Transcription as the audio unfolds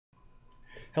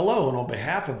Hello, and on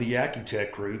behalf of the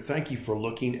Accu-Tech crew, thank you for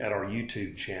looking at our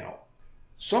YouTube channel.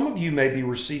 Some of you may be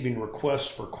receiving requests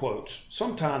for quotes,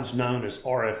 sometimes known as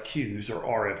RFQs or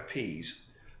RFPs,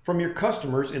 from your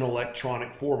customers in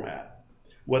electronic format,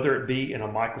 whether it be in a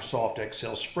Microsoft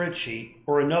Excel spreadsheet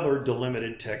or another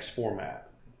delimited text format.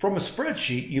 From a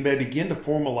spreadsheet, you may begin to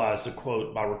formalize the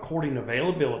quote by recording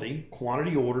availability,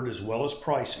 quantity ordered, as well as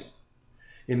pricing.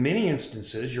 In many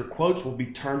instances, your quotes will be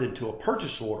turned into a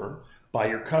purchase order by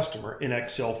your customer in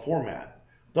Excel format,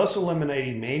 thus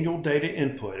eliminating manual data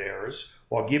input errors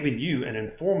while giving you an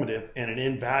informative and an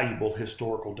invaluable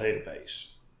historical database.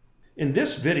 In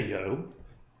this video,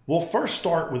 we'll first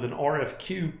start with an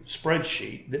RFQ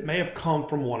spreadsheet that may have come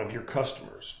from one of your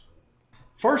customers.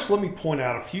 First, let me point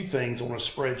out a few things on a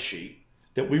spreadsheet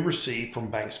that we received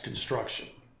from Banks Construction.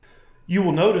 You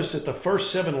will notice that the first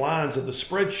 7 lines of the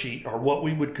spreadsheet are what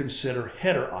we would consider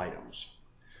header items.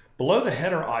 Below the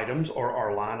header items are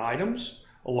our line items,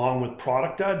 along with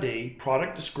product ID,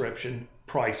 product description,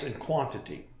 price, and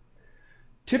quantity.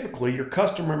 Typically, your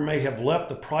customer may have left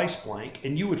the price blank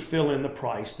and you would fill in the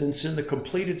price, then send the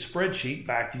completed spreadsheet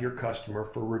back to your customer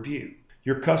for review.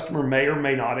 Your customer may or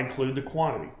may not include the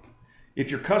quantity. If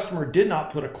your customer did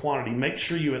not put a quantity, make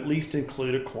sure you at least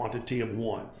include a quantity of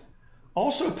 1.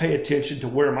 Also pay attention to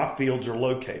where my fields are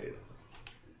located.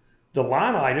 The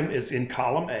line item is in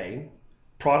column A,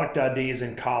 product ID is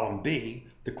in column B,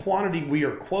 the quantity we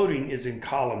are quoting is in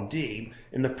column D,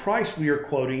 and the price we are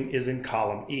quoting is in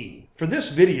column E. For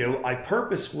this video, I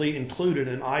purposefully included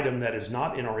an item that is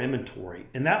not in our inventory,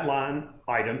 and that line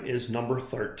item is number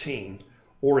 13,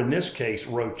 or in this case,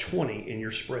 row 20 in your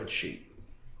spreadsheet.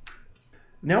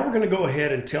 Now we're going to go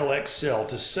ahead and tell Excel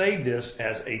to save this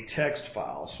as a text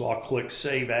file. So I'll click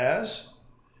Save As,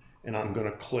 and I'm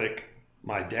going to click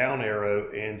my down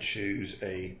arrow and choose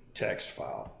a text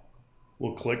file.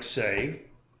 We'll click Save,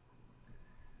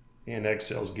 and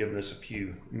Excel's given us a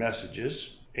few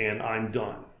messages, and I'm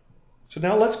done. So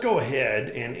now let's go ahead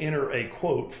and enter a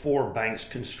quote for Banks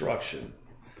Construction.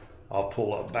 I'll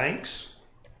pull up Banks,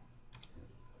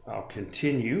 I'll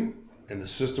continue, and the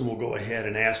system will go ahead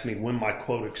and ask me when my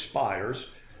quote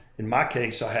expires. In my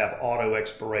case, I have auto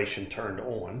expiration turned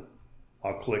on.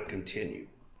 I'll click Continue.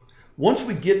 Once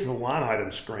we get to the line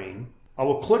item screen, I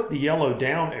will click the yellow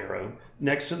down arrow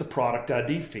next to the product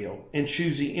ID field and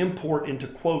choose the Import into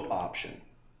Quote option.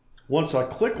 Once I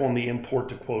click on the Import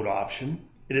to Quote option,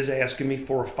 it is asking me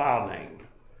for a file name.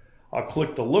 I'll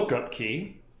click the lookup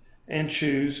key and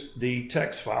choose the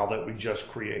text file that we just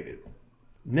created.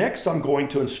 Next, I'm going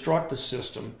to instruct the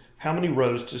system how many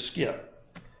rows to skip.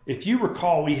 If you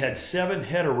recall, we had 7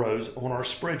 header rows on our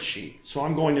spreadsheet, so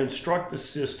I'm going to instruct the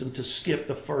system to skip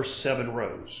the first 7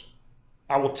 rows.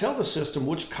 I will tell the system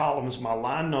which columns my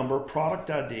line number,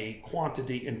 product ID,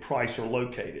 quantity, and price are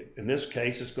located. In this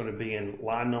case, it's going to be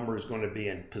line number is going to be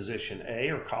in position A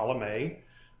or column A,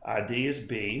 ID is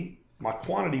B, my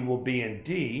quantity will be in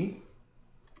D,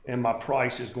 and my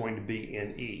price is going to be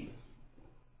in E.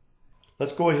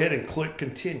 Let's go ahead and click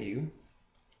Continue.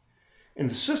 And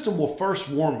the system will first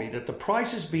warn me that the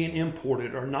prices being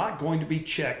imported are not going to be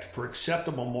checked for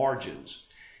acceptable margins,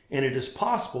 and it is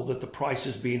possible that the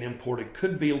prices being imported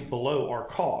could be below our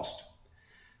cost.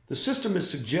 The system is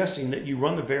suggesting that you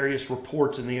run the various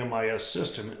reports in the MIS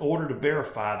system in order to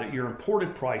verify that your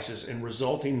imported prices and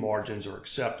resulting margins are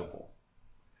acceptable.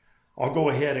 I'll go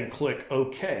ahead and click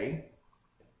OK.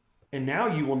 And now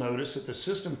you will notice that the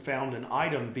system found an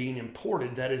item being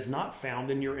imported that is not found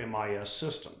in your MIS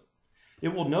system.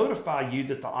 It will notify you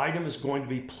that the item is going to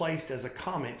be placed as a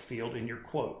comment field in your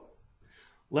quote.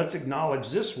 Let's acknowledge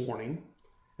this warning,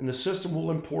 and the system will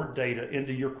import data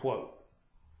into your quote.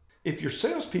 If your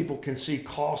salespeople can see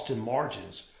cost and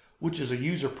margins, which is a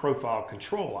user profile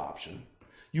control option,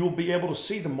 you will be able to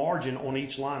see the margin on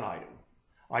each line item.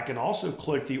 I can also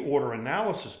click the Order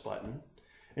Analysis button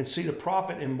and see the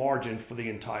profit and margin for the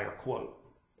entire quote.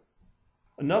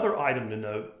 Another item to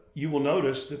note, you will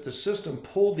notice that the system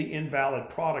pulled the invalid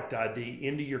product ID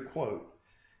into your quote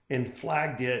and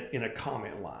flagged it in a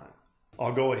comment line.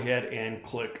 I'll go ahead and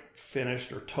click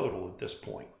Finished or Total at this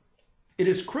point. It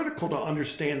is critical to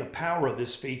understand the power of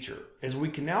this feature, as we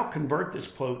can now convert this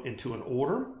quote into an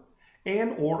order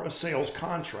and/or a sales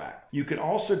contract. You can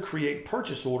also create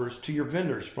purchase orders to your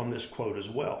vendors from this quote as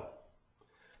well.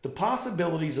 The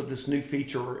possibilities of this new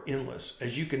feature are endless,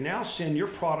 as you can now send your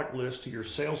product list to your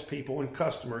salespeople and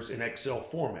customers in Excel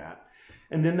format,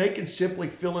 and then they can simply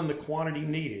fill in the quantity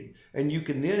needed, and you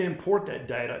can then import that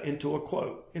data into a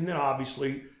quote, and then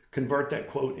obviously convert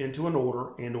that quote into an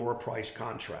order and/or a price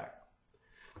contract.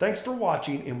 Thanks for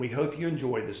watching, and we hope you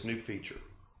enjoy this new feature.